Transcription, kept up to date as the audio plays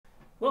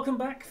Welcome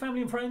back,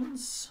 family and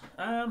friends.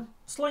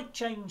 Slight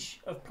change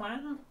of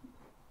plan.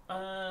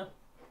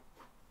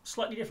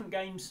 Slightly different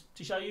games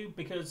to show you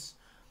because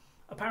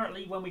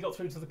apparently when we got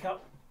through to the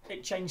cup,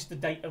 it changed the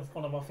date of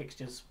one of our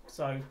fixtures.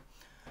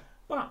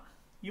 But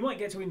you might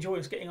get to enjoy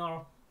us getting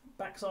our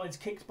backsides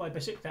kicked by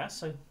Besiktas,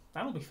 so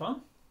that'll be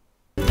fun.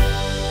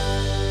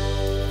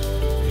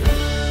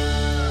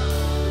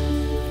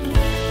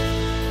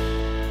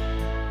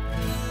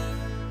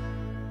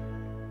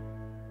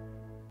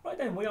 Right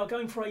then, we are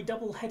going for a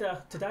double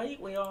header today.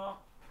 We are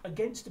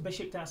against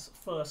Besiktas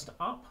first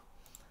up.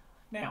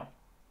 Now,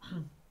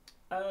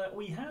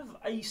 we have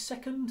a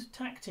second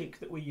tactic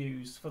that we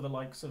use for the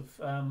likes of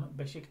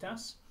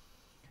Besiktas.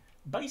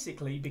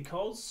 Basically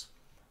because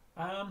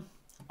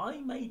I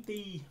made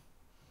the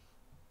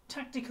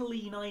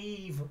tactically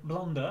naive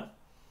blunder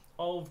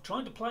of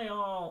trying to play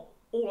our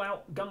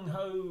all-out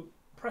gung-ho,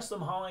 press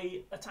them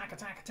high, attack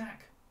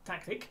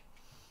tactic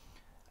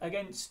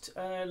against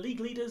league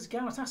leaders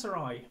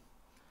Galatasaray,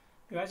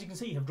 who, as you can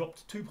see, have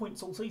dropped 2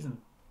 points all season.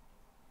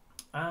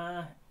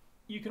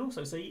 You can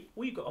also see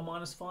we've got a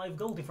 -5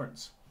 goal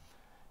difference.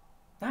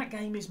 That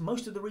game is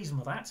most of the reason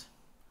for that.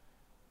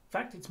 In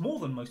fact, it's more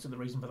than most of the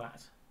reason for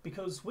that,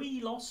 because we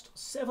lost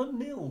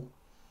 7-0.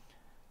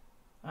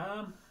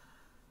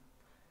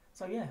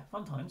 So yeah,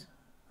 fun times.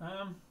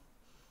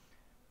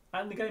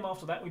 And the game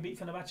after that, we beat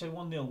Fenerbahce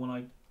 1-0 when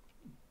I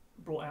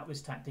brought out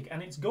this tactic,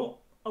 and it's got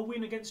a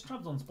win against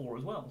Trabzonspor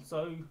as well.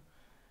 So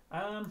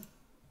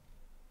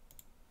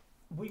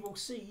we will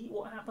see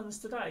what happens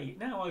today.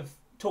 Now I've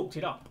talked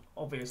it up,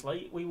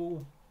 obviously, we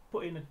will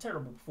put in a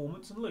terrible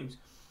performance and lose.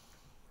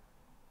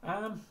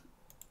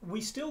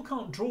 We still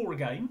can't draw a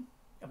game,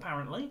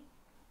 apparently.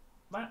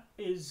 That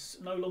is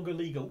no longer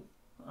legal.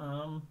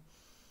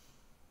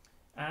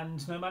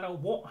 And no matter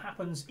what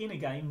happens in a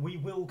game, we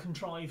will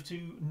contrive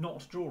to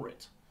not draw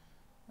it.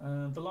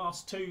 The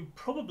last two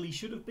probably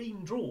should have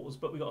been draws,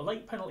 but we got a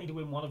late penalty to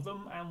win one of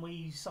them, and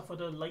we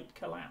suffered a late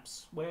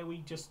collapse where we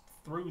just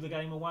threw the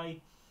game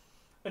away,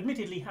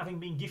 admittedly having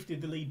been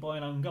gifted the lead by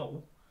an own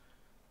goal,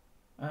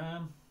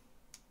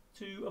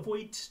 to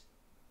avoid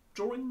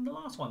drawing the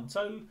last one.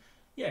 So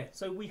yeah,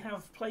 so we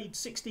have played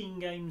 16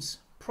 games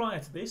prior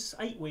to this,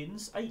 8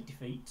 wins, 8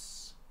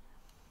 defeats.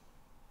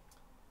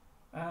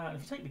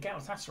 If you take the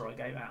Galatasaray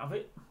game out of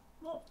it,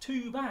 not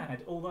too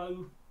bad,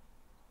 although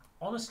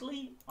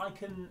honestly I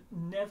can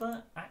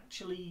never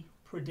actually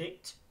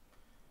predict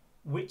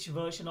which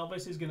version of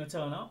us is going to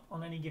turn up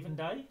on any given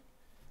day.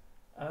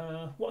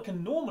 What I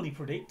can normally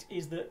predict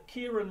is that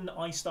Kieran,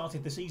 I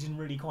started the season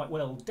really quite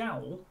well,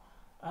 Dowell,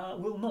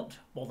 will not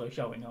bother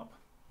showing up.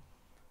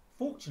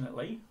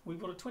 Fortunately, we've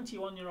got a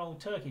 21-year-old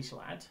Turkish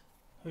lad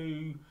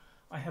who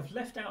I have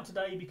left out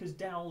today because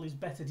Dowell is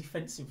better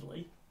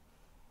defensively.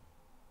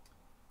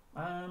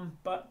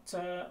 But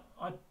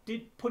I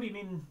did put him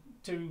in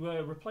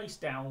to replace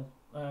Dowell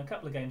a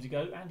couple of games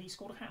ago, and he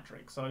scored a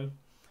hat-trick. So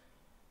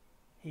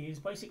he is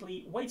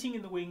basically waiting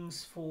in the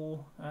wings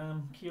for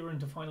Kieran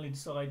to finally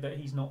decide that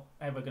he's not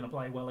ever going to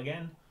play well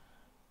again.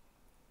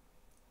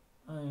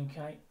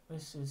 Okay,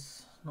 this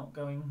is not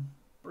going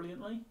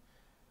brilliantly.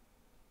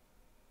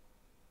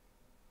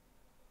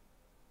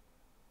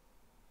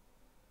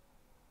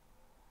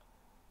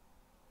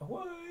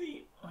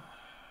 Away!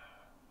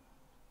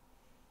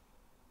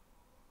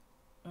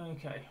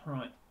 Okay,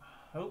 right.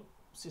 Oh,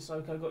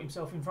 Sissoko got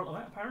himself in front of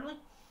that, apparently.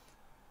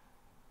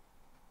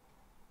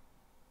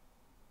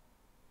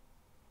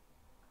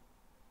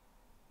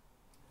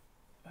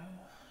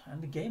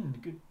 And again,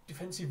 good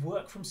defensive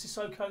work from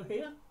Sissoko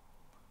here.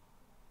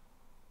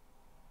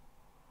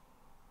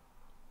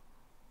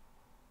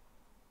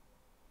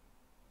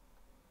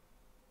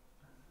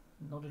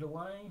 Nodded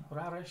away.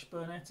 Raresh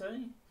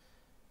Bernete,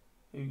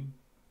 who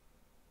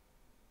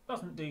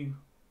doesn't do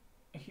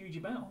a huge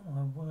amount.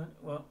 Oh,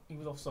 well, he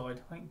was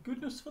offside. Thank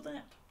goodness for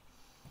that.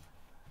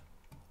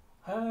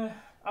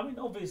 I mean,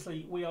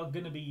 obviously, we are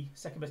going to be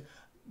second best.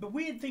 The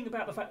weird thing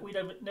about the fact we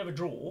never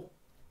draw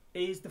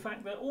is the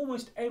fact that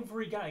almost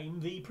every game,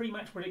 the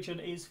pre-match prediction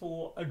is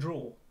for a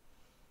draw.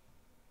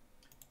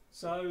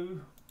 So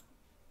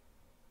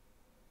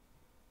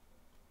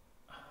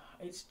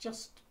it's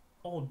just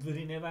odd that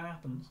it never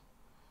happens.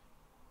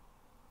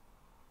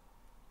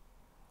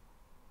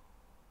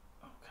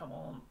 Oh, come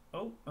on.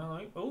 Oh,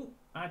 hello. Oh,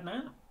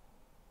 Adnan.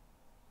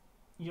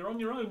 You're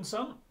on your own,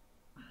 son.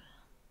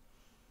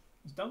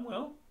 He's done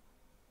well.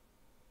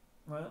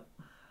 Well,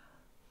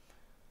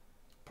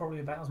 probably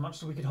about as much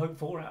as we could hope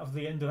for out of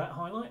the end of that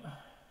highlight.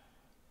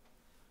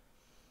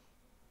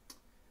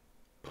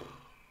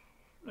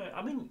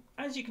 I mean,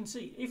 as you can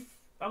see,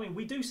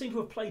 we do seem to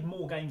have played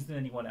more games than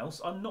anyone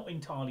else. I'm not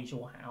entirely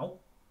sure how.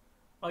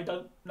 I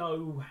don't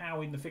know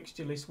how in the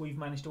fixture list we've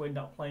managed to end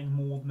up playing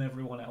more than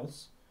everyone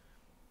else,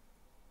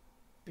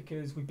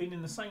 because we've been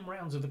in the same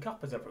rounds of the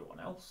cup as everyone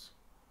else.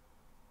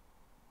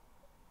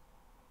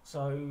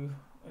 So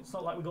it's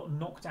not like we got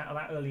knocked out of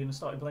that early and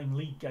started playing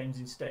league games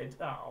instead.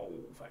 Oh,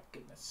 for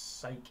goodness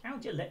sake.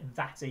 How'd you let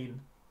that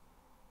in?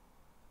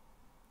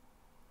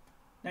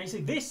 Now you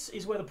see, this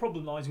is where the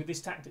problem lies with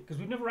this tactic, because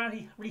we've never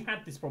really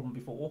had this problem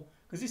before,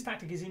 because this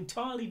tactic is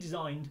entirely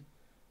designed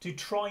to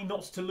try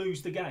not to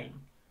lose the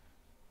game.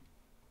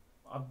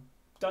 I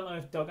don't know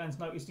if Dogan's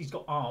noticed he's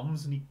got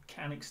arms and he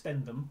can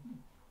extend them.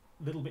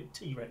 A little bit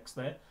T-Rex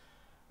there.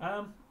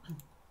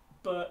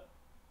 But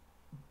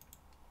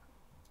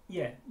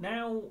yeah,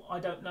 now I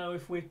don't know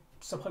if we're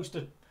supposed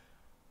to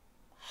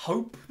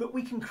hope that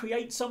we can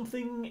create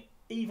something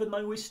even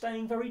though we're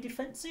staying very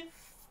defensive,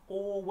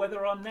 or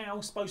whether I'm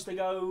now supposed to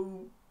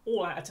go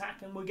all out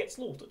attack and we'll get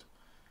slaughtered.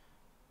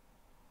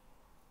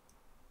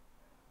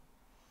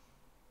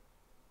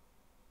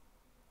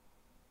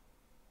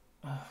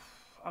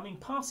 I mean,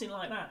 passing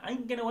like that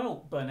ain't going to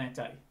help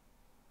Bernete.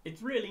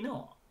 It's really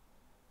not.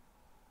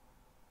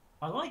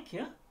 I like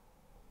you,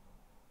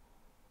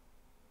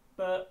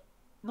 but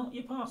not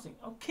your passing.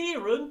 Oh,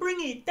 Kieran, bring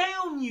it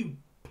down, you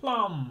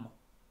plum.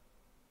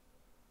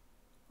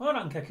 Well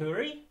done,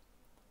 Kakuri.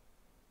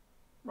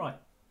 Right,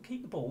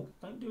 keep the ball.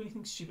 Don't do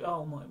anything stupid.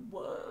 Oh, my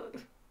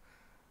word.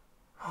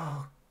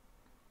 Oh,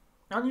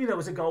 I knew there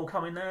was a goal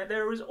coming there.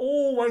 There is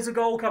always a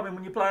goal coming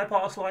when you play a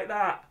pass like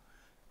that.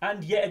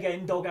 And yet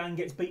again, Dogan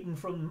gets beaten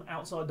from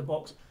outside the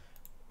box.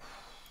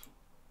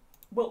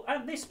 Well,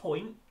 at this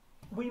point,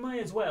 we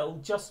may as well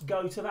just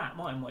go to that,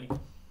 mightn't we?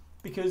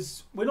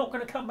 Because we're not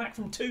going to come back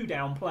from 2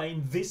 down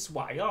playing this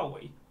way, are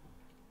we?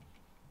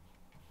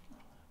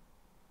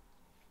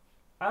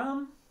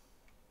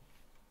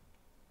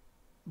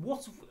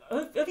 What?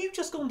 Have you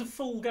just gone to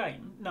full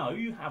game? No,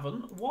 you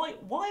haven't. Why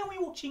are we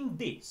watching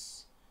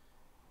this?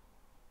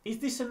 Is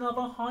this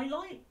another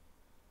highlight?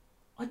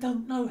 I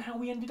don't know how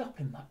we ended up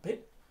in that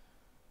bit.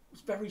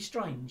 It's very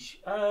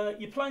strange.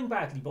 You're playing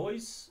badly,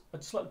 boys.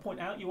 I'd just like to point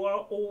out you are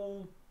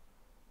all,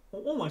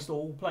 or almost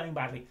all, playing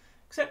badly.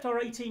 Except our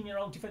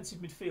 18-year-old defensive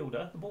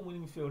midfielder, the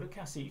ball-winning midfielder,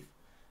 Kasif.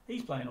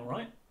 He's playing all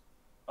right.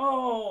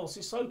 Oh,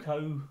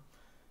 Sissoko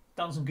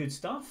done some good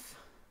stuff.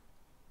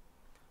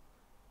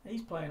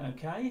 He's playing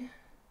okay.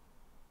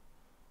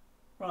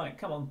 Right,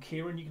 come on,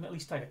 Kieran. You can at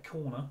least take a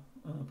corner.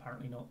 Oh,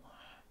 apparently not.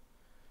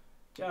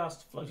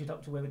 Just float it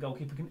up to where the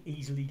goalkeeper can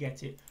easily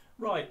get it.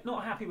 Right,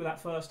 not happy with that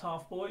first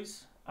half,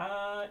 boys.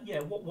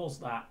 Yeah, what was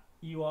that?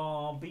 You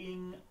are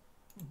being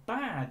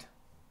bad,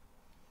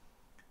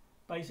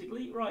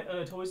 basically. Right,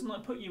 Toyson, I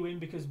put you in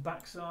because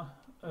Baxa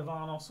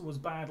Ivanos was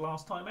bad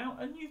last time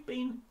out, and you've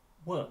been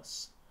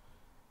worse.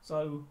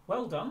 So,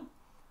 well done.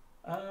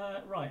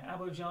 Right,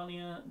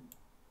 Abojania,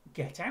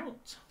 get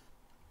out.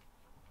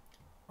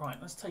 Right,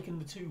 that's taken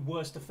the 2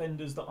 worst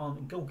defenders that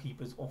aren't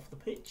goalkeepers off the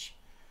pitch.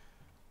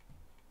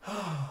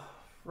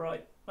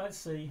 Right, let's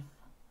see.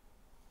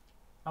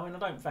 I mean, I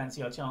don't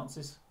fancy our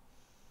chances.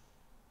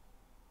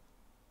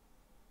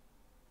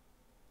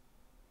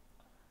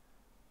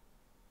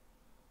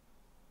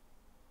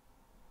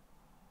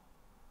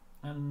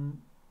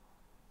 And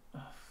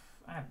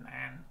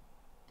Adnan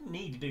didn't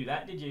need to do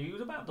that, did you? He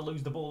was about to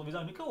lose the ball of his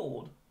own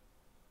accord.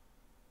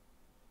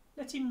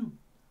 Let him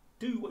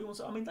do what he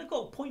wants. I mean, they've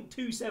got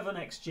 0.27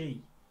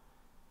 XG.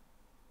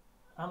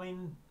 I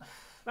mean,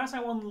 that's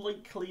how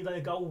unlikely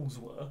their goals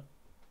were.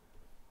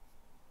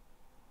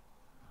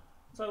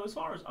 So as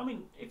far as, I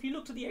mean, if you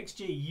looked at the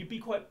XG, you'd be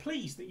quite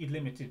pleased that you'd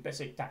limited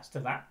Besiktas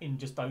to that in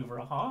just over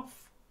a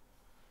half.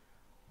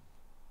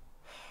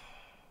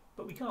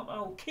 But we can't.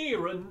 Oh,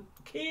 Kieran.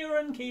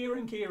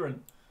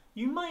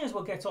 You may as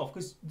well get off,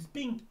 because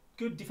being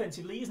good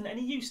defensively isn't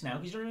any use now,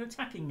 because you're in an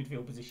attacking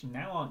midfield position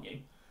now, aren't you?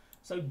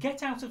 So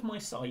get out of my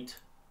sight.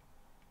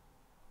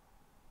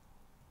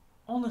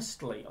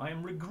 Honestly, I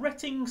am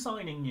regretting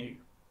signing you.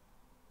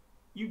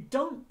 You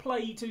don't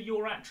play to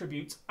your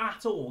attributes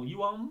at all.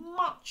 You are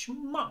much,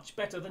 much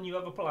better than you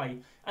ever play.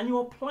 And you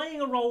are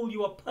playing a role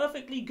you are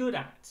perfectly good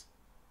at.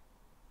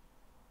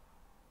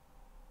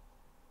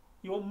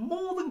 You are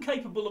more than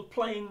capable of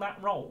playing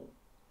that role.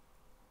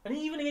 And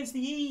even against the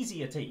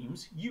easier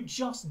teams, you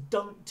just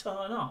don't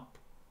turn up.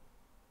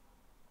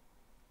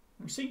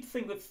 You seem to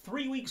think that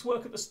 3 weeks'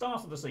 work at the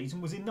start of the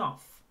season was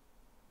enough.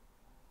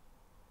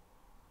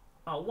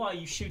 Oh, why are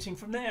you shooting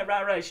from there,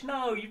 Raresh?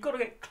 No, you've got to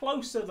get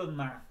closer than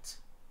that.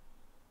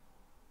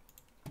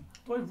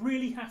 Do I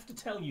really have to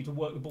tell you to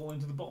work the ball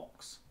into the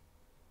box?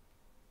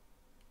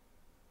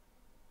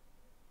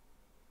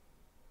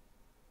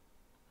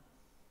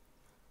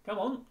 Come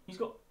on, he's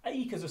got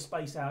acres of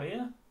space out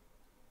here.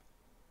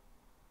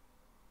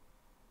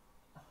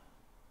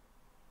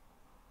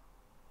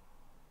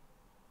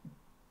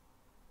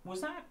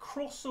 Was that a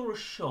cross or a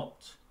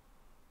shot?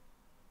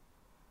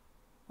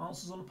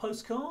 Answers on a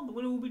postcard. The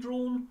winner will be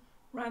drawn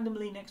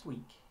randomly next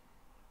week.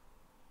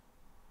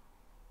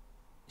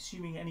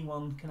 Assuming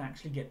anyone can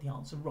actually get the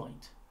answer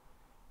right.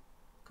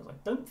 Because I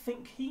don't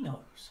think he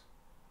knows.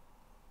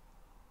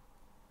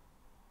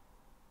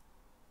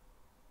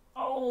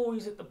 Oh,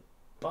 he's at the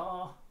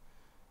bar.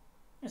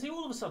 You see,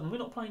 all of a sudden we're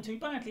not playing too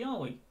badly, are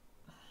we?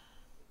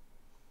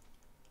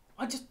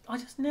 I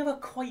just never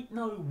quite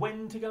know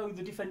when to go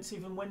the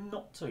defensive and when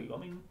not to. I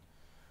mean,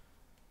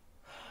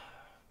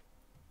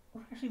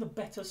 we're actually the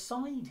better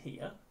side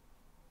here.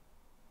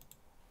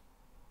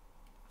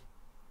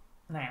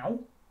 Now,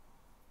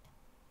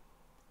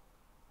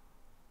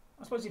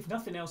 I suppose if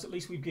nothing else, at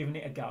least we've given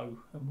it a go,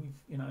 and we've,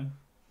 you know,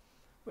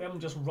 we haven't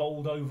just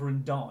rolled over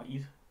and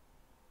died.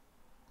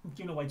 We've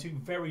given away 2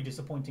 very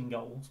disappointing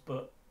goals,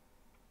 but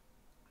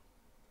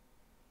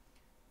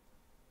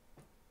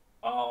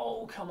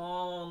oh, come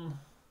on,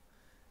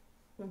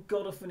 we've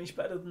got to finish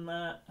better than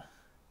that.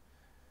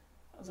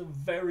 That's a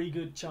very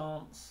good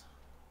chance.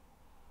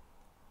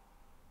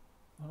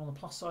 And on the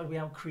plus side, we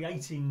are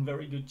creating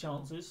very good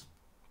chances.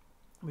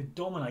 We're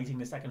dominating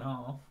the second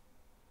half.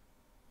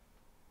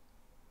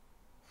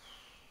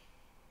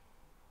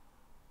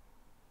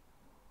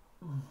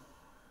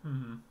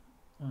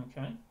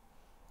 Okay.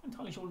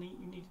 Entirely sure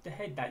you needed to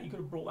head that. You could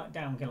have brought that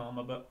down,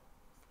 Kalama, but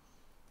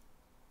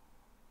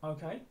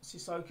okay.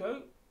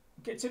 Sissoko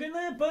gets it in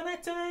there.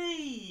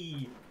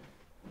 Bernetti!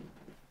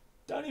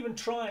 Don't even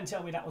try and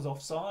tell me that was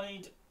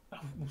offside. Oh,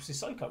 well,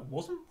 Sissoko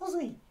wasn't, was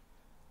he?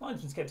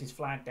 Linesman's kept his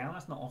flag down.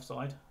 That's not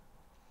offside.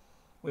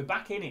 We're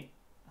back in it.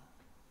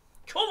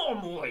 Come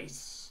on,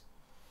 boys!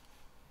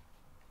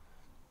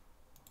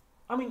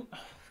 I mean,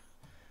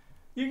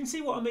 you can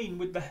see what I mean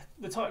with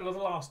the title of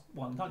the last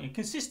one, can't you?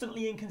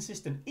 Consistently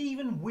inconsistent,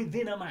 even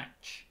within a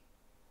match.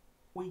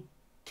 We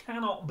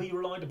cannot be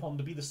relied upon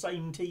to be the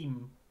same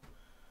team.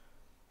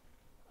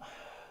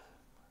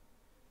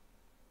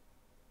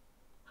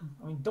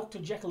 I mean, Dr.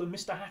 Jekyll and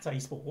Mr.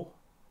 Hatayspor.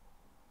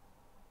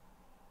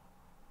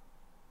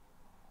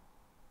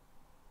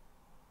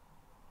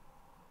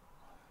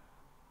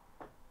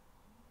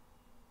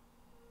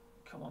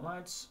 Come on,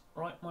 lads.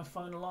 Right, my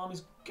phone alarm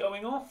is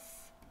going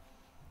off.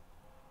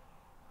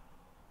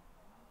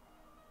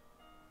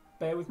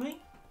 Bear with me.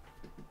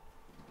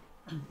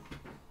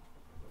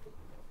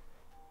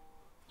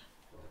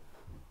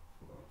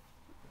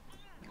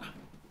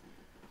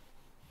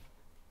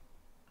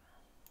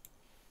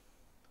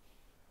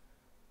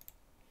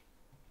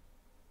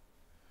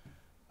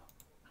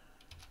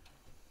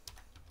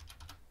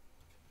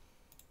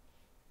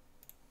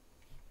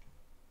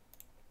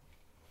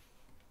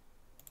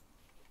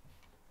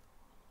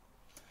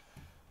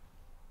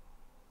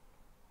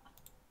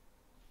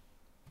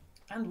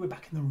 And we're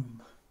back in the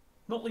room.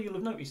 Not that you'll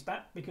have noticed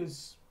that,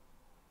 because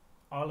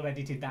I'll have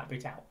edited that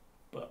bit out.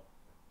 But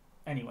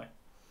anyway.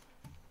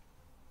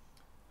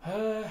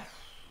 Right.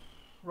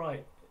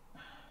 I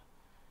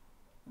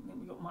don't think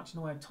we've got much in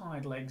the way of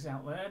tired legs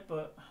out there,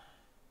 but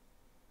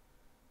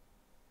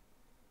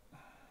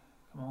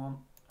come on.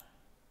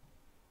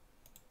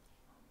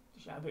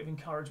 Just a bit of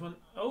encouragement.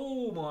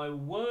 Oh my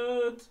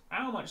word!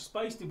 How much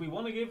space did we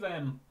want to give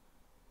them?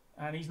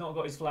 And he's not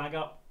got his flag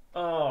up.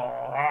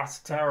 Oh, that's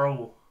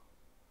terrible.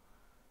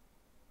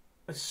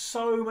 There's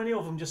so many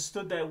of them just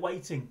stood there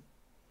waiting.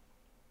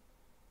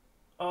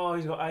 Oh,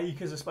 he's got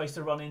acres of space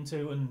to run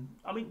into, and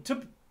I mean,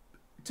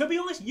 to be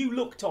honest, you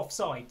looked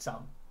offside,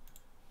 son.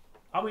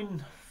 I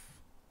mean,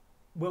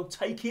 we'll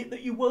take it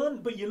that you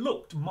weren't, but you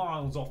looked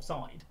miles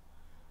offside.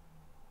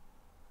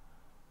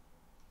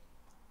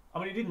 I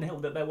mean, it didn't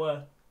help that there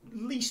were at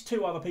least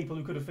 2 other people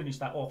who could have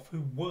finished that off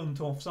who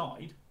weren't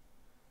offside.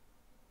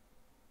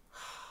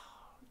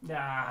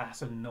 Ah,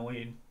 that's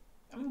annoying.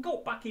 I mean,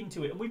 got back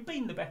into it, and we've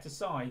been the better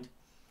side.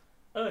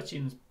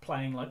 Urchin's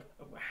playing like...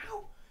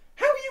 How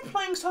are you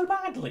playing so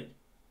badly?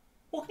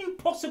 What can you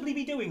possibly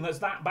be doing that's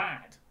that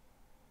bad?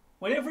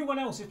 When everyone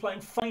else is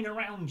playing fine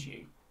around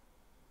you.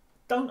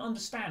 Don't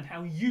understand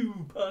how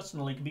you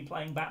personally can be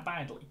playing that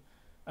badly.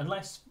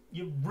 Unless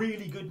you're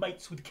really good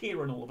mates with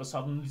Kieran all of a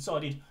sudden and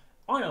decided,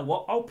 I know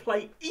what, I'll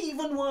play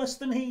even worse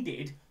than he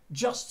did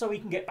just so he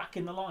can get back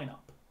in the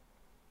lineup.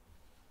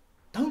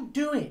 Don't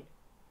do it.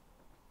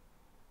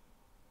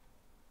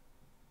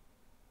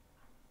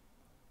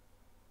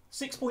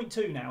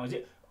 .2 now, is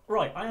it?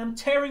 Right, I am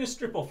tearing a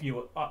strip off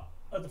you at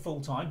the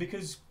full time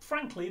because,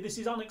 frankly, this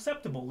is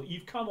unacceptable that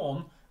you've come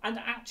on and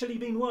actually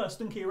been worse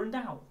than Kieran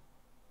Dowell.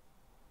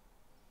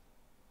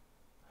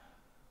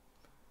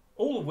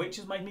 All of which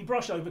has made me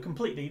brush over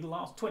completely the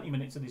last 20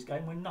 minutes of this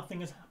game when nothing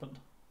has happened.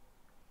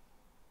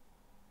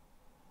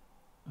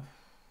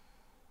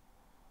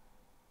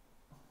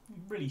 You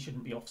really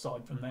shouldn't be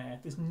offside from there.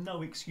 There's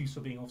no excuse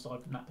for being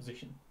offside from that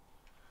position.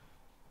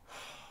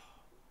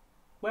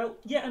 Well,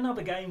 yet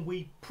another game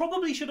we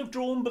probably should have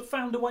drawn but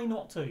found a way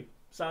not to.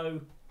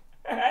 So,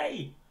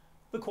 hey,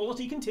 the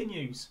quality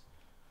continues.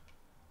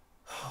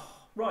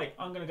 Right,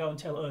 I'm going to go and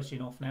tell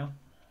Urchin off now.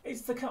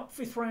 It's the Cup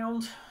 5th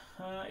round.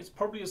 It's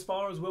probably as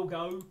far as we'll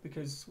go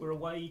because we're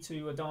away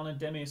to Adana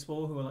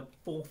Demirspor, who are like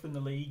 4th in the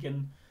league,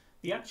 and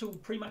the actual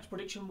pre-match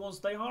prediction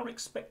was they are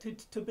expected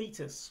to beat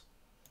us.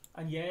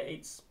 And yeah,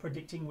 it's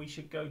predicting we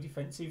should go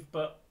defensive,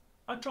 but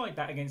I tried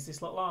that against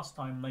this lot last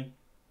time.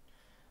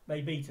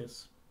 They beat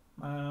us.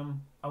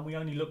 And we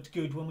only looked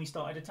good when we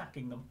started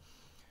attacking them.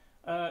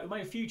 We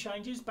made a few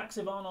changes.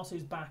 Baksivanos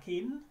is back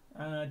in.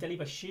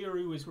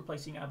 Delibashiru is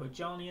replacing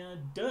Abojania.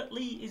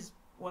 Dirtley is,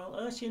 well,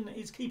 Urchin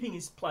is keeping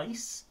his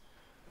place.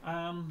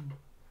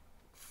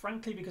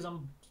 Frankly, because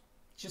I'm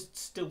just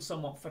still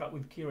somewhat fed up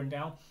with Kieran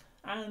Dowell.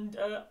 And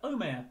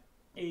Omer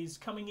is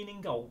coming in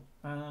goal.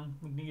 We're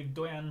going to give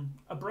Doyan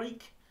a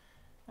break.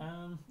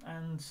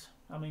 And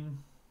I mean,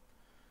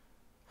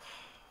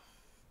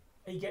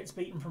 he gets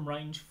beaten from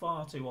range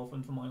far too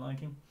often for my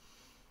liking.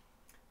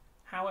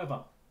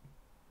 However,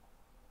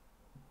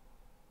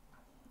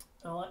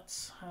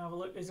 let's have a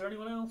look. Is there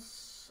anyone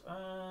else?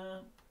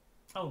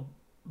 Oh,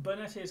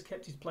 Bernetti has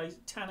kept his place.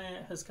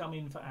 Tanner has come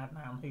in for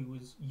Adnan, who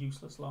was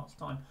useless last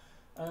time.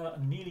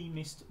 Nearly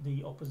missed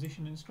the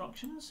opposition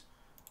instructions.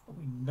 But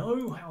we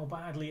know how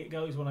badly it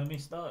goes when I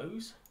miss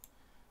those.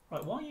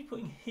 Right, why are you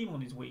putting him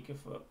on his weaker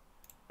foot?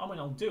 I mean,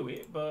 I'll do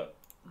it, but...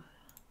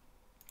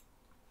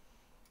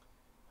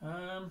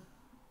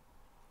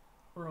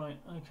 right,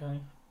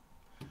 okay.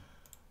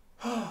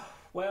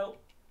 Well,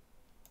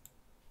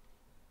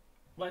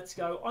 let's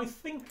go. I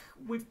think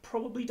we've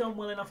probably done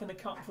well enough in the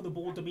cup for the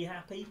board to be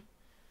happy.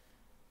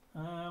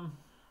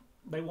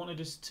 They wanted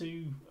us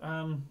to...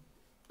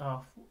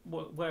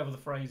 whatever the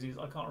phrase is,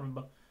 I can't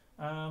remember.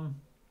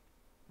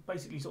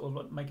 Basically sort of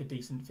like make a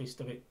decent fist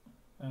of it.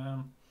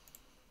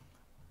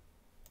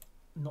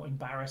 Not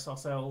embarrass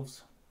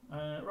ourselves.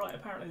 Right,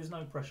 apparently there's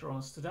no pressure on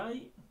us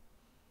today.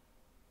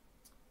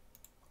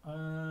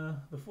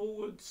 The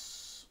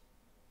forwards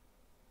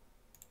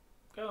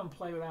go and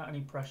play without any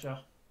pressure.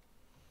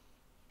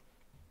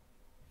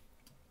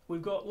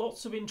 We've got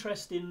lots of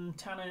interest in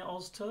Taner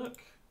Ozturk.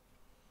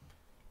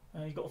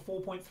 He's got a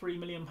 £4.3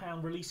 million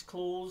release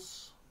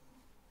clause.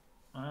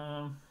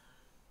 I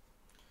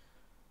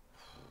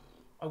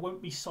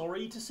won't be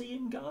sorry to see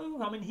him go.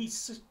 I mean,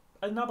 he's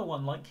another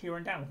one like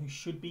Kieran Dowell who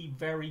should be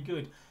very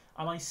good.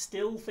 And I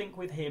still think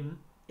with him,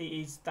 it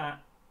is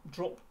that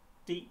drop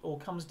deep or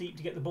comes deep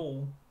to get the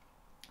ball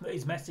that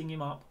is messing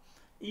him up.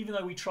 Even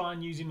though we try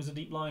and use him as a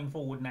deep lying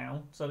forward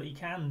now so that he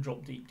can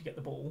drop deep to get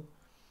the ball,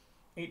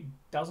 it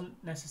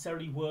doesn't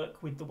necessarily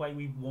work with the way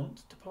we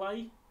want to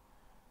play.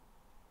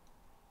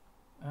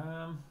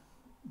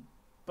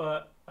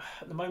 But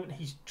at the moment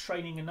he's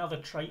training another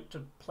trait to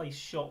place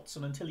shots,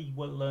 and until he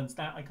learns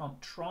that, I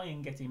can't try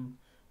and get him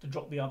to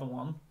drop the other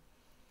one,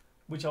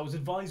 which I was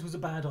advised was a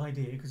bad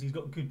idea because he's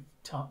got good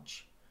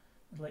touch.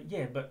 I was like,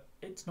 yeah, but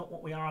it's not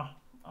what we are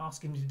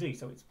asking him to do,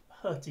 so it's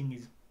hurting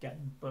his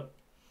game. But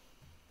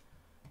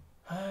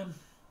I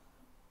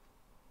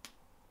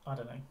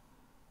don't know.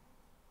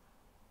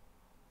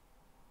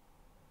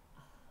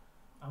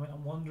 I mean,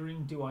 I'm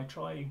wondering, do I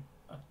try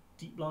a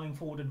deep lying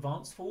forward,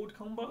 advanced forward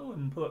combo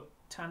and put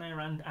Taner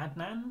and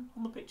Adnan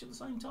on the pitch at the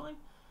same time?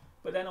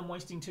 But then I'm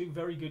wasting two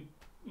very good,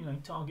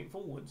 target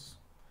forwards.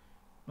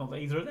 Not that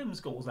either of them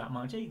scores that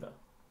much either.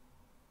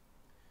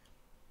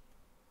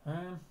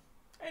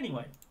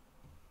 Anyway.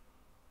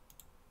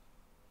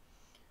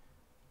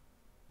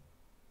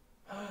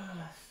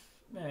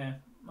 Yeah,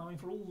 I mean,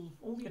 for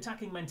all the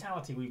attacking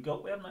mentality we've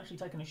got, we haven't actually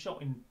taken a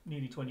shot in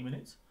nearly 20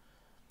 minutes.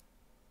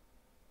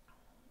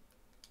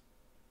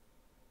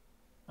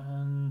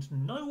 And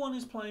no one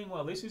is playing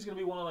well. This is going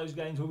to be one of those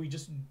games where we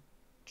just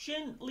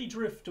gently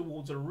drift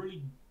towards a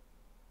really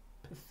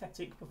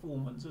pathetic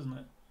performance, isn't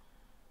it?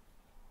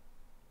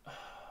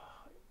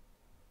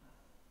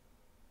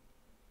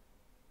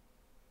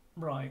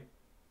 Right.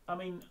 I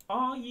mean,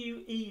 are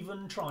you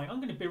even trying? I'm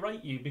going to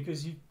berate you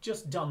because you've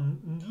just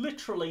done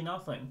literally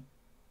nothing.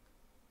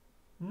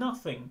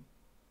 Nothing.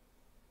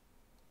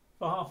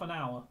 For half an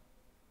hour.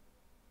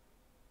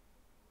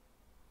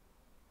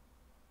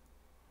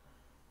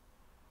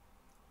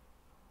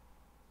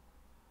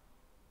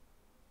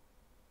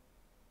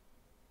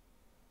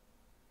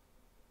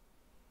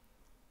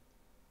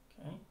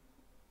 Okay.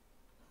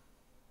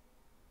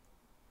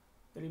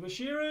 Billy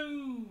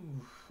Bashiru.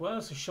 Well,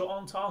 it's a shot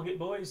on target,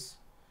 boys.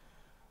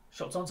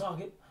 Shots on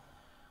target.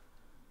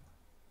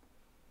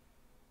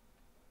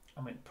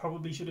 I mean, it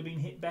probably should have been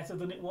hit better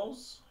than it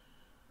was.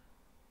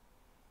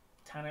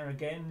 Taner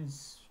again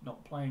is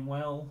not playing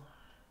well.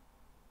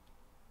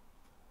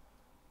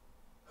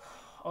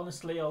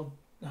 Honestly, I'll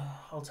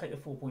take the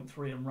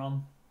 4.3 and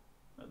run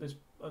at this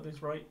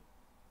rate.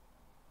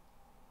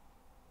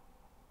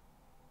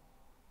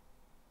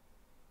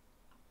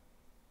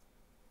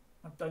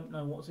 I don't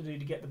know what to do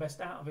to get the best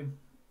out of him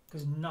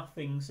because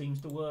nothing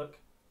seems to work.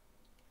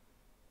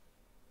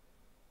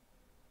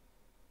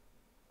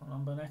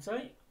 On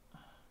Bernete.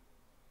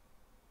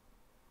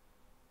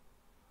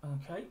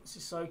 Okay,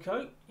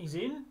 Sissoko, he's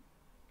in.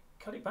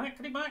 Cut it back,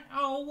 cut it back.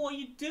 Oh, what are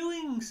you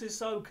doing,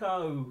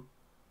 Sissoko?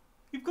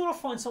 You've got to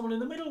find someone in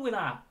the middle with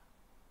that.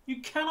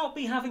 You cannot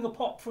be having a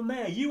pop from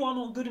there. You are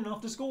not good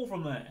enough to score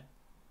from there.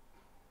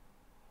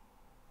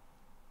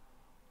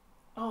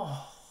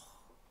 Oh,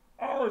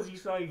 has he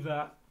saved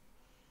that?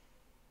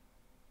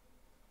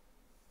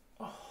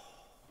 Oh.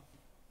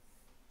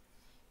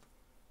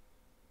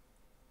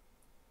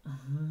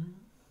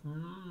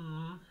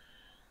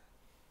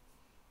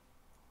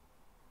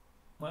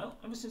 Well,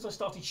 ever since I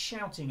started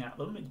shouting at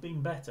them, it's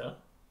been better.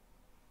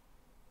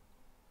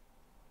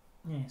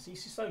 Yeah, see,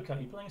 Sissoko,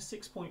 you're playing a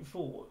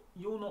 6.4.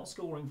 You're not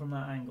scoring from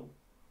that angle.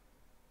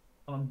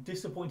 And I'm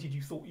disappointed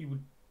you thought you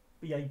would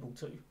be able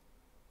to. You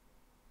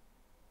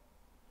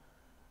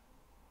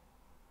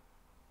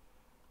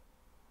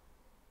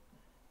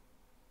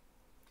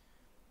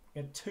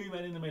had two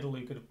men in the middle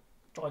who could have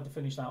tried to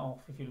finish that off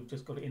if you'd have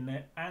just got it in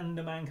there. And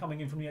the man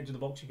coming in from the edge of the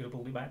box, you could have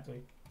pulled it back to.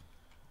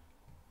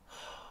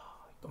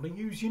 Got to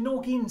use your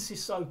noggin,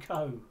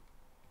 Sissoko.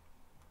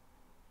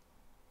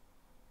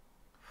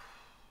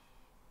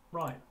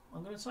 Right,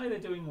 I'm going to say they're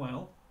doing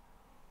well.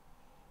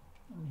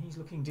 And he's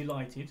looking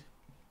delighted.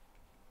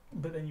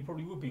 But then you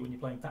probably would be when you're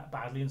playing that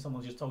badly and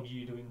someone's just told you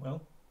you're doing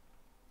well.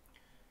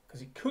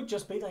 Because it could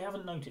just be they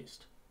haven't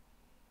noticed.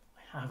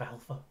 I have,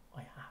 Alpha. I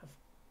have.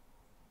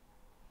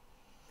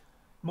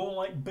 More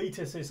like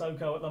beta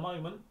Sissoko at the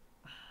moment.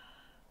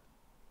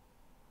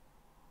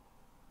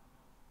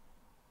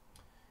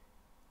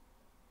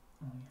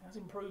 He has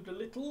improved a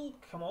little.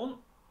 Come on.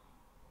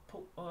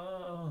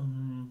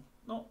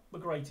 Not the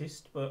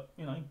greatest, but,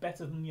 you know,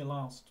 better than your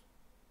last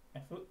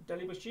effort.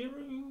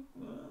 Delibashiru.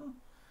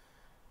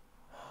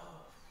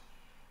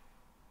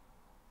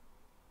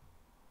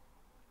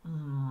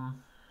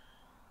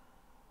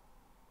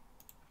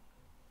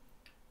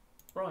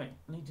 Right,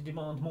 need to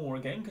demand more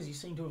again because you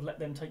seem to have let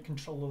them take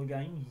control of the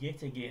game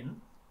yet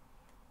again.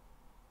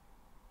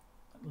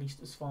 At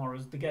least as far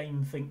as the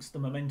game thinks the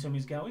momentum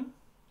is going.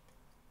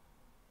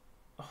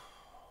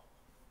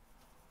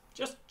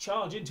 Just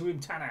charge into him,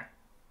 Tanner.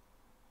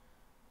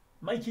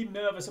 Make him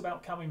nervous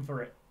about coming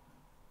for it.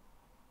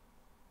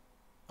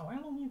 Oh,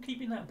 how long are you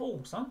keeping that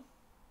ball, son?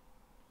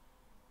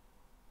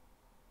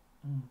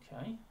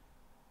 Okay.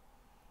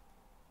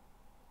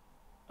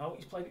 Oh,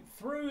 he's played it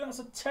through. That's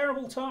a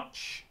terrible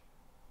touch.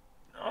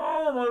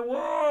 Oh, my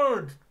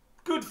word.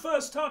 Good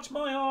first touch,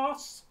 my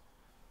arse.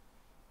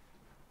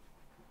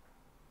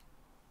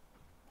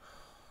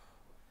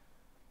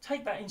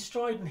 Take that in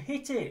stride and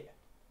hit it.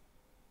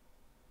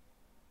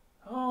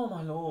 Oh,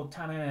 my lord,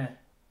 Tanner.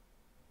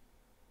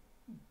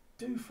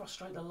 Do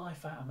frustrate the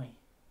life out of me.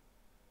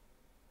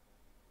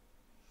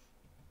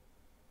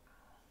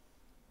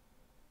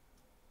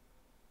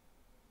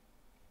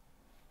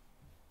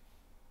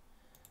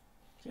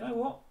 Do you know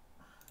what?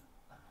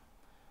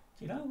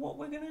 Do you know what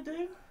we're going to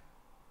do?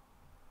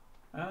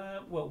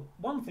 Well,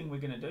 one thing we're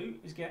going to do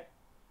is get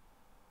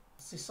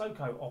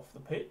Sissoko off the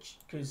pitch,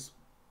 because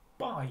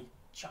by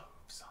Jove,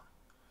 son.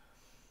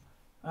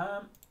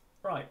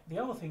 Right, the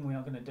other thing we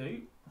are going to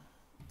do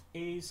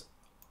is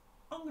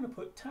I'm going to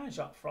put Taj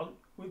up front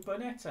with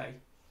Bernete, and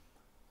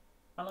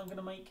I'm going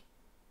to make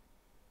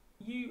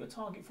you a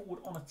target forward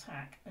on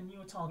attack and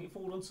you a target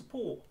forward on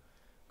support.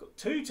 Got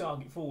two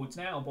target forwards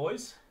now,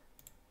 boys.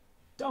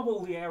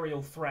 Double the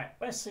aerial threat.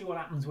 Let's see what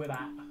happens with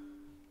that.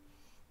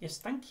 Yes,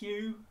 thank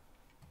you.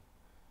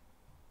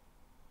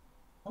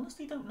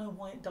 Honestly, don't know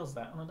why it does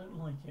that, and I don't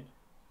like it.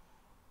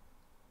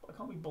 But I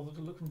can't be bothered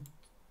to look and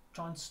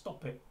try and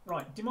stop it.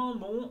 Right,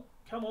 demand more.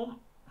 Come on.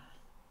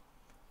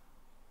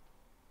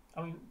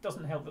 I mean, it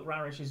doesn't help that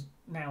Rarish is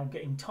now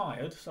getting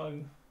tired,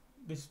 so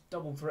this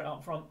double threat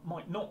up front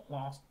might not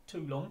last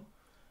too long.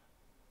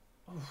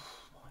 Oh,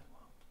 my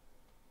word.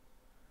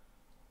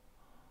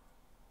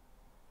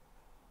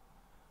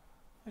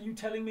 Are you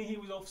telling me he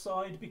was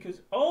offside?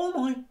 Because, oh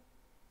my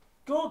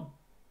God,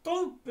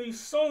 don't be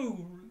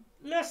so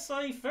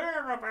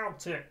laissez-faire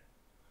about it.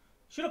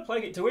 Should have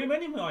played it to him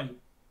anyway.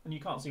 And you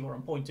can't see where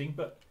I'm pointing,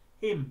 but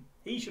him.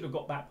 He should have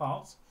got that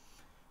pass.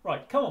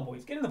 Right, come on,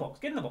 boys. Get in the box,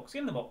 get in the box, get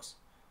in the box.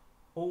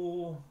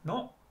 Or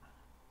not.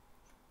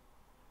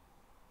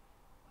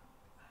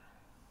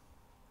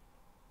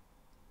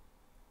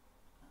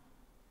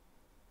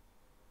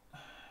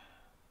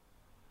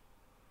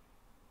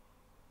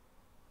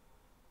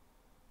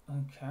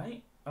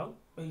 Okay. Oh,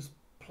 he's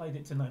played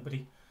it to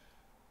nobody.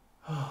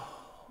 Oh,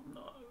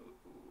 no.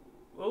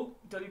 Oh,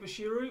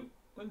 Delibashiru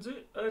wins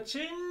it.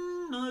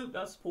 Urchin. No,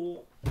 that's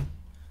poor.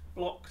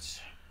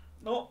 Blocked.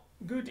 Not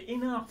good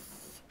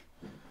enough.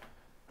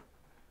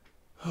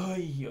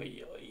 Oi,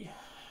 oi, oi.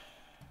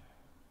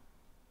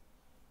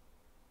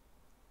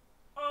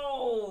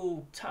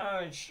 Oh,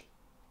 Taj.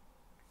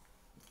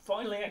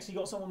 Finally actually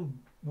got someone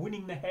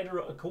winning the header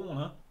at a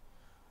corner.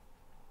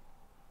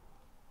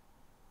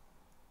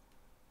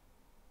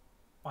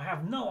 I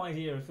have no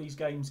idea if these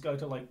games go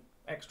to like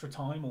extra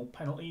time or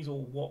penalties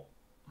or what,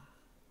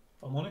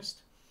 if I'm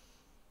honest.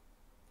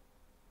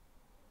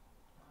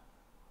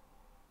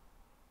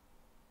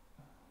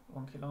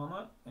 One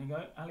Kilama. There you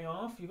go.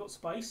 Alianov, you've got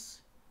space.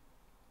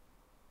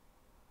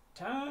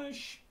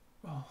 Taj.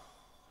 Oh.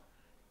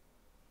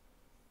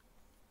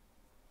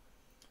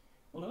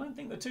 Well, I don't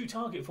think the two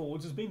target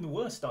forwards has been the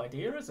worst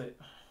idea, has it?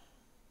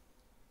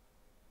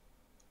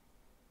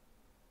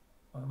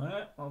 Well,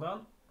 there. Well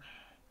done.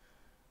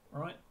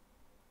 Right.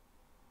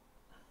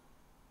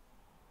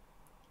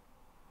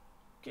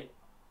 Get.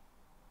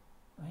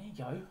 There you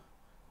go.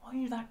 Why are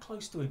you that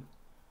close to him?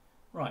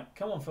 Right.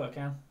 Come on,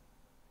 Furkan.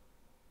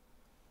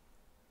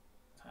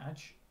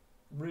 Taj.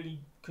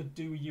 Really could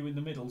do with you in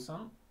the middle,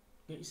 son.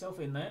 Get yourself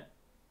in there.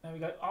 There we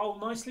go. Oh,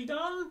 nicely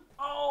done.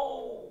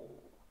 Oh,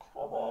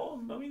 come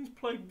on. I mean, he's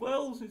played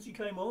well since he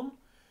came on.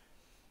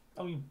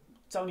 I mean,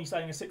 it's only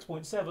saying a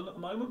 6.7 at the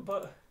moment,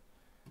 but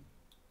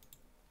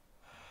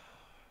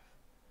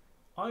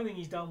I think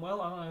he's done well.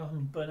 I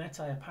mean,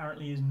 Bernete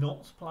apparently is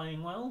not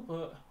playing well,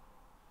 but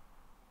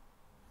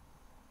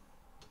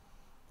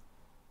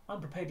I'm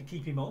prepared to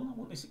keep him on. I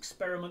want this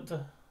experiment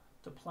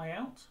to play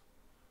out.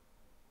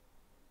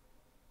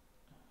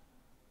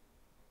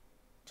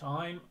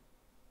 Time.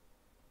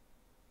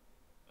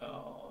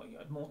 Oh, you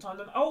had more time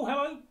than... Oh,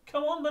 hello.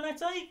 Come on,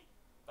 Bonetti.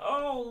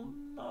 Oh,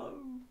 no.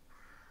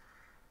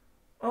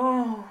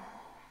 Oh.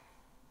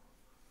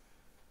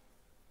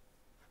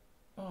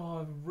 Oh,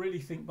 I really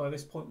think by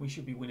this point we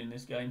should be winning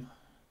this game.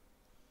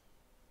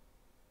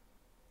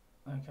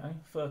 Okay,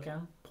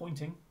 Furkan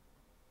pointing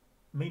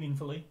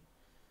meaningfully.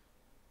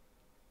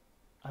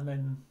 And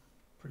then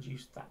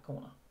produced that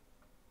corner.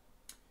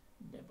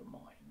 Never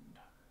mind.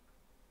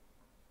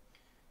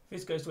 If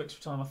this goes to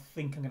extra time, I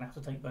think I'm going to have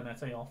to take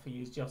Bonetti off.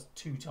 He is just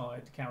too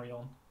tired to carry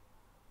on.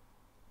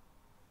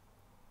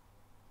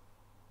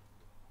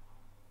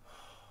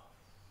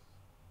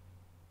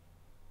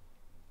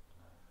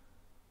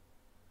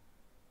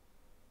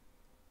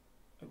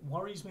 It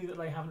worries me that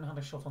they haven't had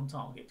a shot on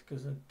target,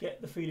 because I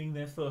get the feeling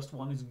their first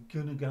one is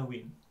going to go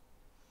in.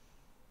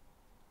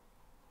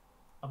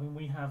 I mean,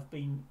 we have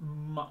been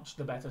much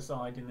the better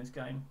side in this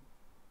game.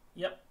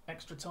 Yep,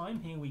 extra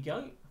time. Here we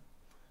go.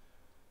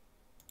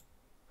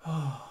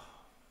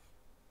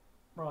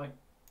 Right,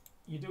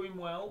 you're doing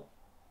well.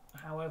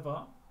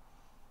 However,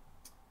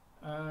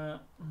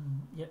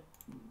 yep,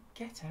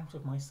 get out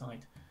of my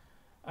sight.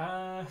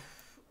 Right,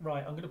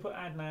 I'm going to put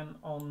Adnan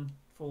on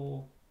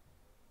for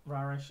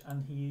Varish,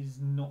 and he is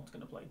not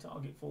going to play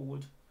target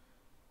forward.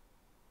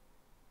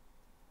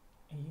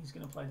 He's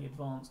going to play the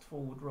advanced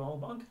forward role,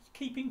 but I'm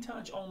keeping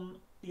Taj on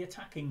the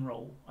attacking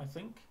role, I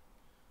think.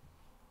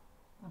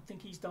 I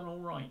think he's done all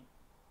right.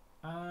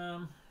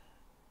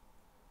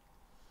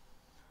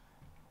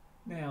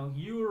 Now,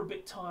 you are a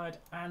bit tired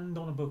and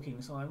on a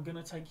booking, so I'm going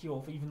to take you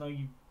off, even though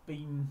you've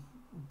been...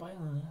 The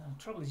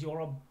trouble is,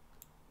 you're our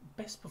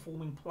best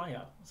performing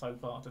player so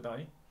far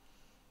today.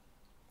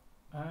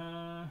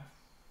 Okay,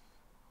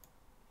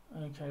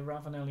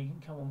 Ravanelli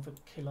can come on for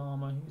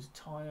Kilama, who's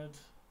tired.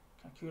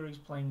 Kakuri's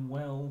playing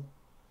well.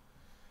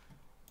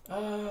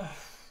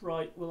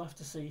 Right, we'll have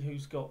to see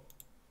who's got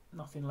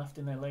nothing left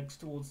in their legs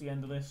towards the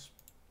end of this.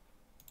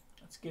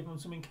 Let's give them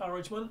some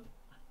encouragement.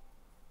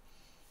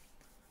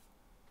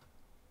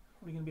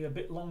 Probably going to be a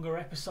bit longer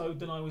episode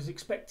than I was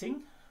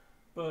expecting,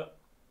 but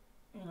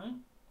you know,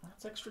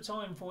 that's extra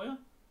time for you.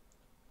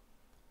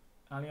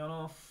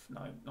 Alionov,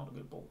 no, not a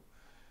good ball.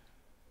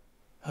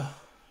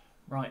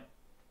 Right.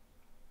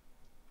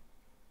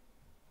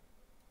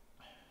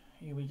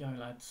 Here we go,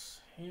 lads.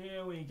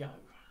 Here we go.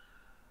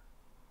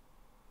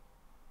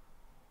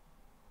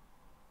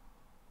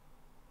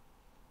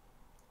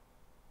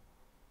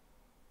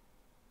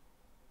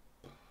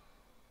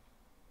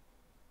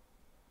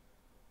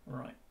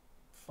 Right.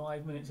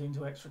 5 minutes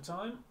into extra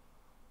time.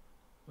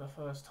 The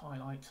first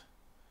highlight.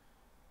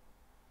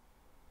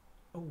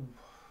 Oh.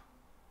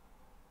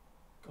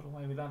 Got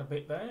away with that a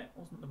bit there.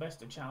 Wasn't the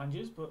best of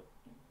challenges, but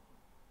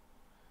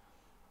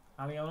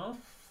Alionov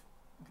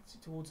gets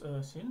it towards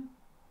Ersin.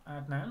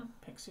 Adnan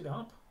picks it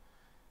up.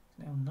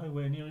 He's now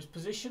nowhere near his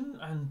position,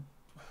 and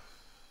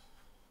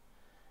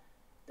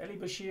Deli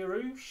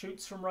Bashiru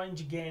shoots from range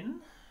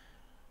again.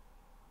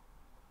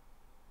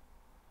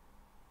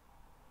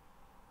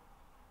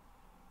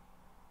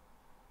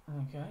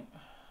 Okay.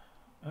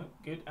 Oh,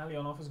 good.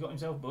 Alionov has got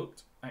himself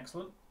booked.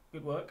 Excellent.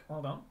 Good work.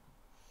 Well done.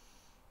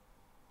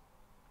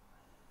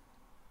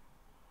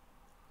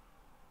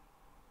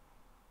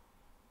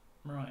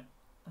 Right.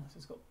 This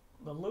has got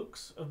the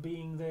looks of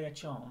being their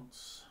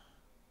chance.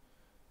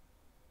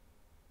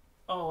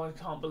 Oh, I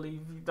can't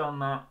believe you've done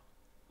that.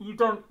 You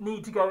don't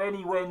need to go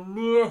anywhere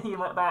near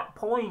him at that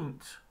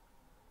point.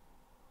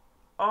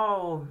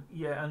 Oh,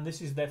 yeah, and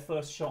this is their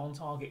first shot on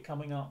target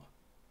coming up.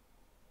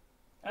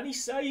 And he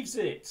saves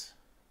it.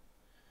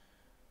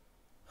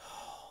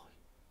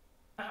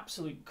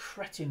 Absolute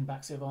cretin,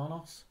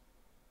 Baxivanos.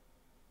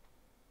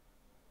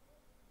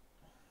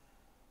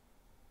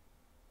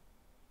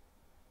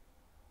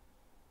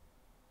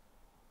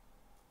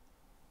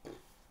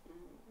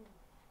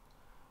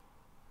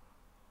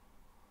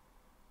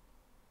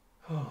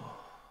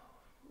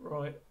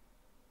 Right.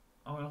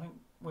 I mean, I think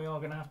we are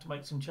going to have to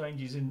make some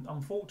changes in.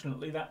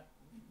 Unfortunately, that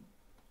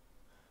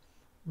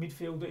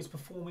midfielder is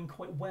performing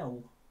quite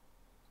well.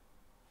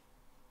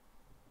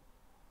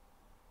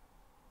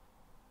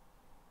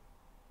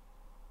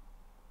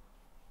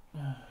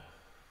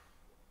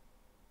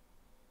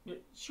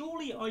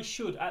 Surely I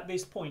should, at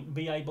this point,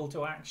 be able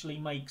to actually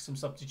make some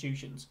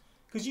substitutions.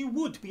 Because you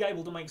would be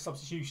able to make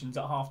substitutions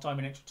at half-time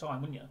and extra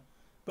time, wouldn't you?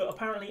 But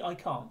apparently I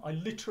can't. I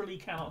literally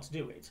cannot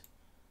do it.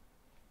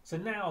 So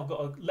now I've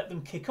got to let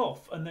them kick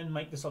off and then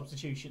make the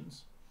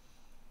substitutions.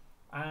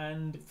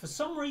 And for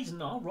some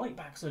reason, our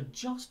right-backs are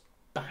just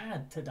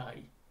bad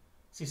today.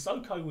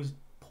 Sissoko was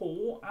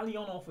poor.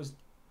 Alionov was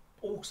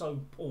also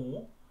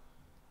poor.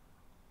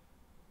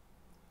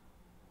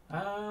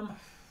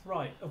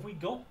 Right, have we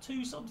got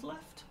 2 subs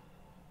left?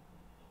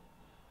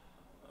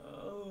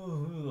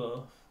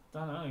 Oh,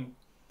 don't know.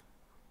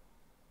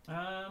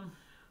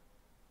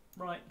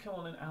 Right, come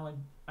on then,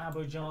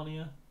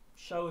 Abojania.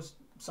 Show us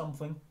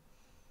something.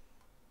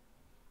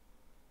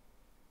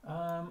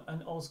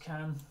 And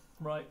Ozcan.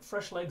 Right,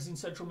 fresh legs in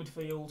central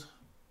midfield.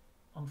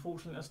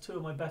 Unfortunately, that's two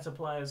of my better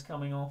players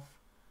coming off.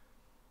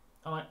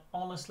 And I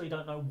honestly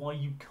don't know why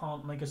you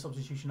can't make a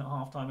substitution at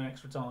half-time and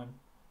extra time.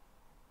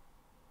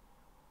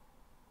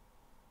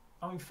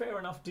 I mean, fair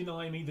enough,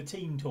 deny me the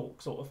team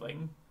talk sort of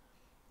thing.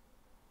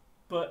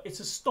 But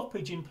it's a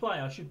stoppage in play.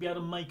 I should be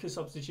able to make a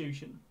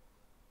substitution.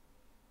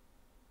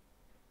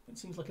 It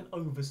seems like an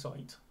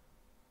oversight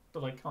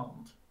that I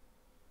can't.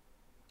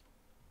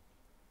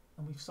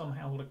 And we've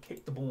somehow got to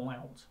kick the ball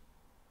out.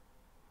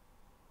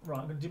 Right,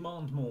 I'm going to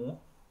demand more.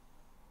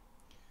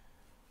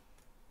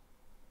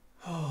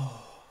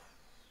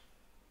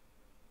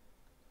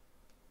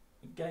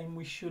 Game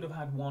we should have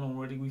had won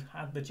already. We've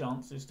had the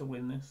chances to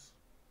win this.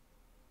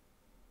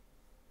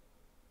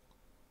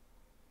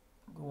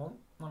 Go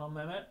on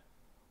Mehmet.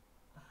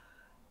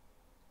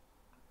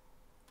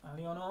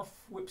 Alionov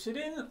whips it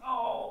in.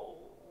 Oh,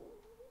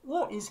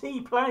 what is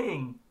he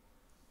playing?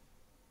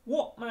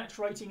 What match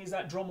rating is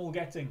that Drommel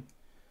getting?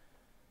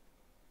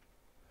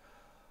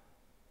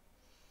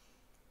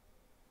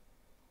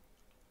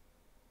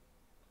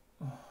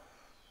 Oh.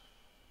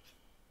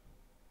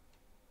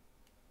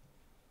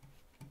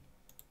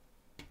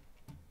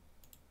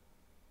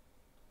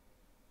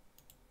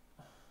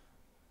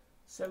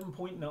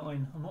 7.9.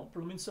 I'm not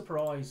blooming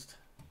surprised.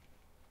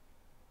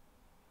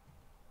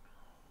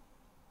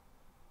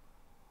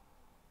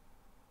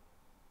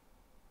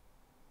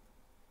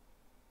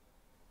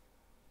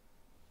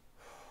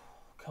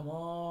 Come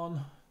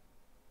on.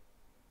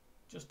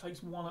 Just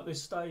takes one at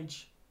this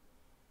stage.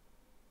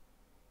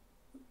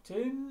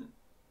 Tin.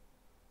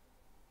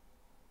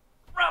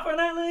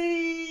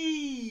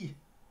 Ravanelli!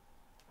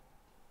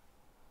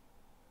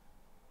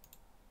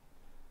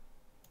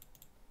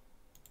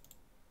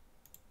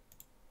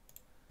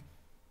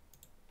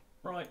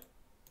 Right.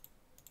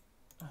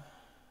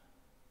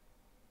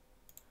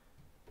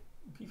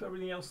 Keep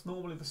everything else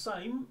normally the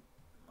same.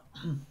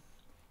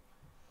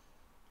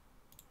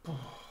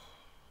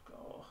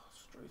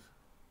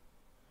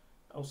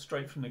 Oh,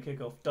 straight from the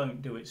kickoff.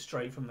 Don't do it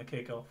straight from the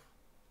kickoff.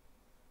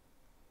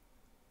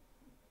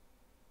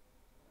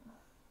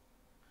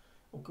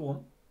 Oh, go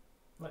on.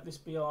 Let this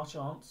be our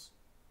chance.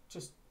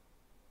 Just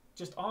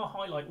our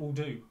highlight will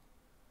do.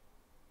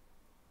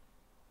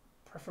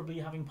 Preferably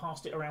having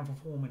passed it around for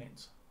 4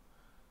 minutes.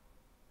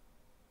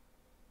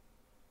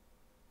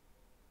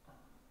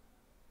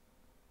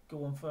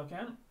 Go on,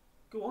 Furkan.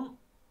 Go on.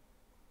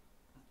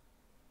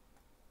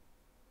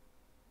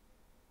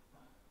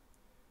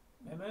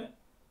 Mehmet.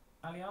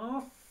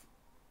 Alionov.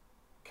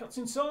 Cuts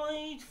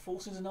inside.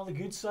 Forces another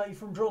good save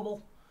from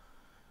Drommel.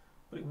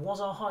 But it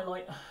was our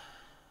highlight. I'm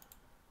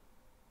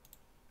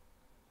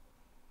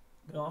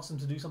going to ask them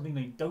to do something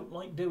they don't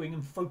like doing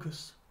and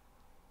focus.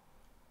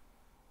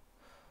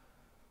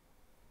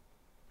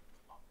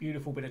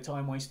 Beautiful bit of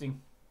time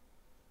wasting.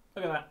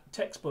 Look at that.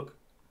 Textbook.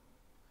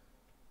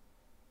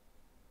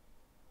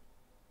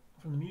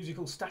 From the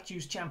musical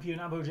statues champion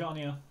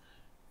Abojania.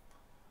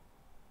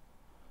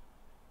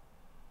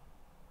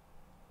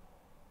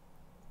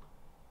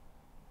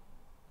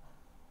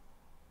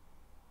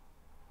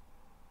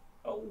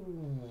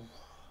 Oh.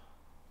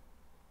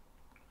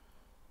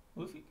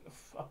 Well,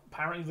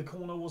 apparently the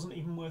corner wasn't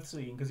even worth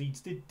seeing because he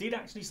did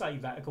actually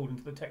save that according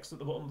to the text at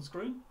the bottom of the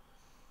screen.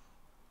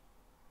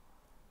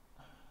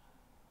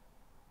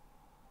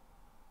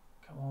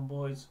 Come on,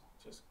 boys.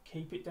 Just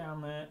keep it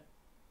down there.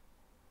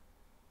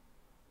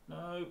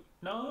 No,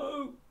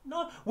 no,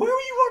 no. Where are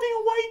you running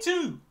away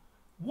to?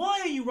 Why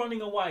are you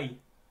running away?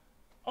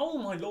 Oh,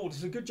 my Lord.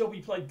 It's a good job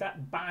he played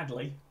that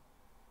badly.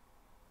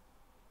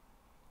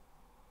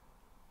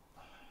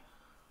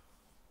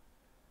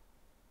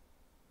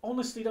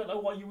 Honestly, don't know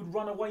why you would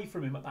run away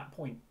from him at that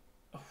point.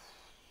 I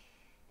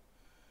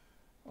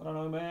don't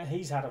know, man.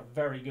 He's had a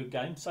very good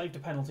game. Saved a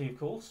penalty, of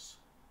course.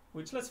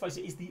 Which, let's face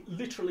it, is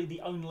literally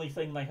the only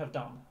thing they have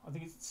done. I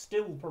think it's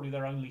still probably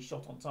their only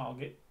shot on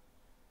target.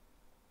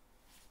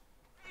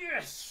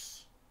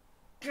 Yes!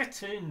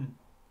 Get in!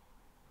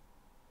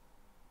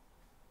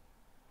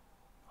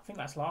 I think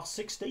that's last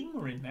 16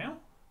 we're in now.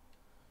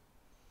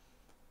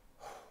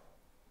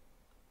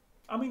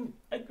 I mean,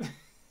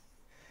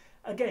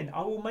 again,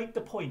 I will make the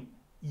point.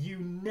 You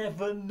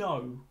never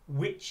know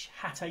which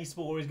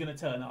Hatayspor is going to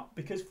turn up.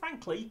 Because,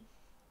 frankly,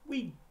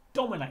 we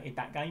dominated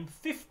that game.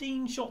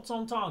 15 shots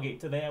on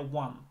target to their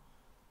 1.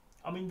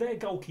 I mean, their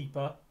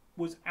goalkeeper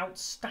was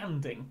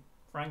outstanding,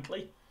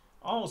 frankly.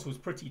 Ours was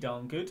pretty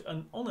darn good,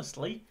 and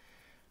honestly,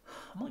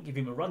 I might give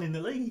him a run in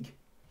the league.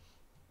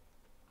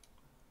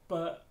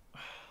 But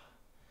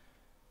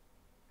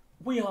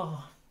we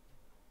are,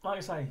 like I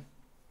say,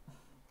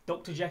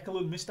 Dr. Jekyll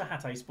and Mr.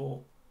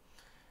 Hatayspor.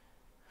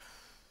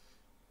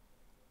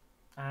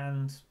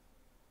 And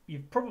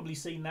you've probably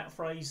seen that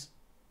phrase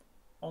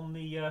on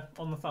the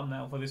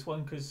thumbnail for this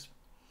one because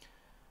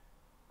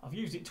I've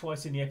used it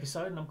twice in the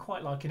episode and I'm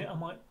quite liking it.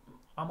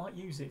 I might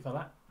use it for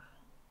that.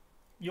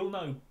 You'll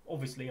know,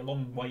 obviously, a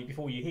long way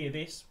before you hear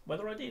this,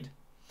 whether I did.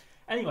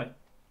 Anyway,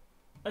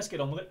 let's get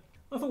on with it.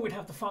 I thought we'd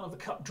have the fun of the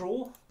cup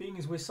draw, being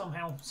as we're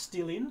somehow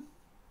still in.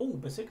 Oh,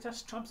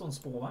 Besiktas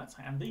Trabzonspor, that's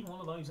handy. One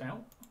of those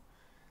out.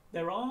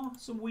 There are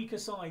some weaker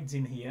sides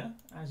in here,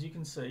 as you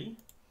can see.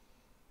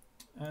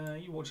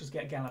 You watch us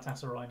get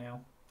Galatasaray now.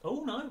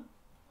 Oh no,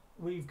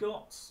 we've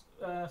got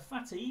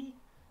Fatih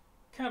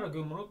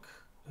Karagümrük,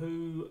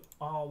 who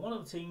are one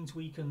of the teams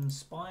we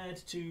conspired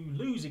to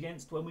lose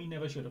against when we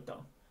never should have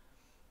done.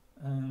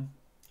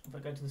 If I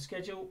go to the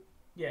schedule,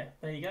 yeah,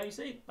 there you go. You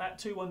see that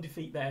 2-1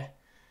 defeat there,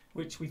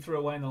 which we threw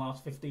away in the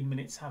last 15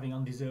 minutes, having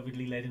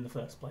undeservedly led in the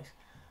first place.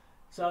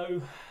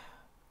 So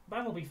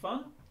that'll be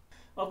fun.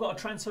 I've got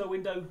a transfer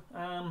window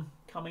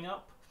coming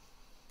up.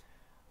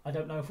 I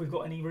don't know if we've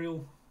got any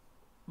real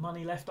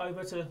money left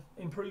over to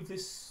improve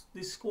this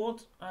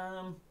squad.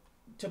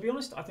 To be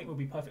honest, I think we'll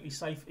be perfectly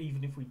safe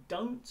even if we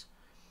don't.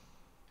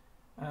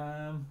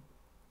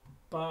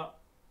 But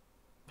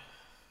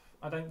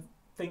I don't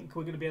think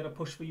we're going to be able to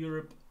push for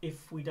Europe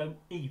if we don't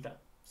either.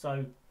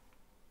 So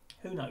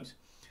who knows?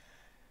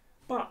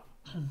 But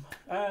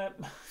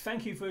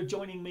thank you for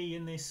joining me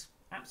in this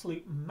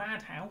absolute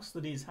madhouse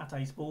that is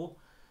Hatayspor.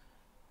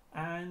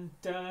 And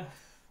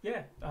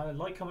yeah,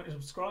 like, comment, and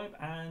subscribe,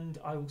 and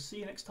I will see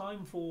you next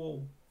time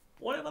for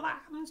whatever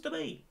that happens to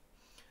be.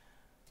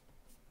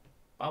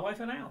 Bye bye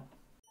for now.